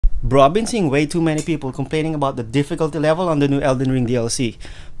Bro, I've been seeing way too many people complaining about the difficulty level on the new Elden Ring DLC.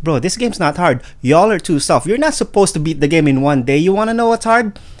 Bro, this game's not hard. Y'all are too soft. You're not supposed to beat the game in one day. You wanna know what's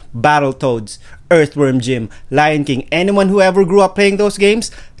hard? Battletoads, Earthworm Jim, Lion King, anyone who ever grew up playing those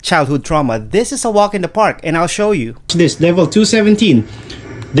games, childhood trauma. This is a walk in the park, and I'll show you. This, level 217.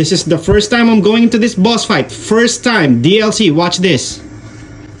 This is the first time I'm going into this boss fight. First time, DLC, watch this.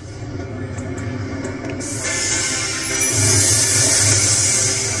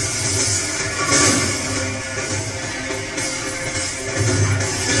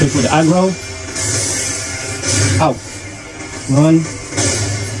 Wait for the aggro. Out. Run.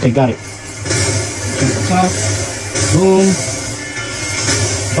 Okay, got it. Jump on top. Boom.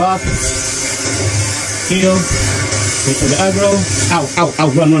 Buff. Heal. Wait for the aggro. Ow, ow, ow.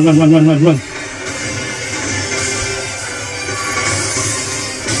 Run, run, run, run, run, run, run.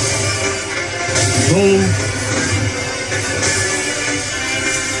 Boom.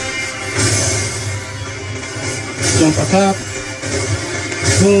 Jump on top.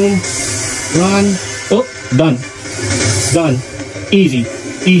 Boom. Run. Oh, done. Done. Easy.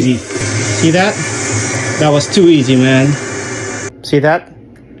 Easy. See that? That was too easy, man. See that?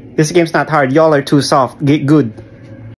 This game's not hard. Y'all are too soft. Get good.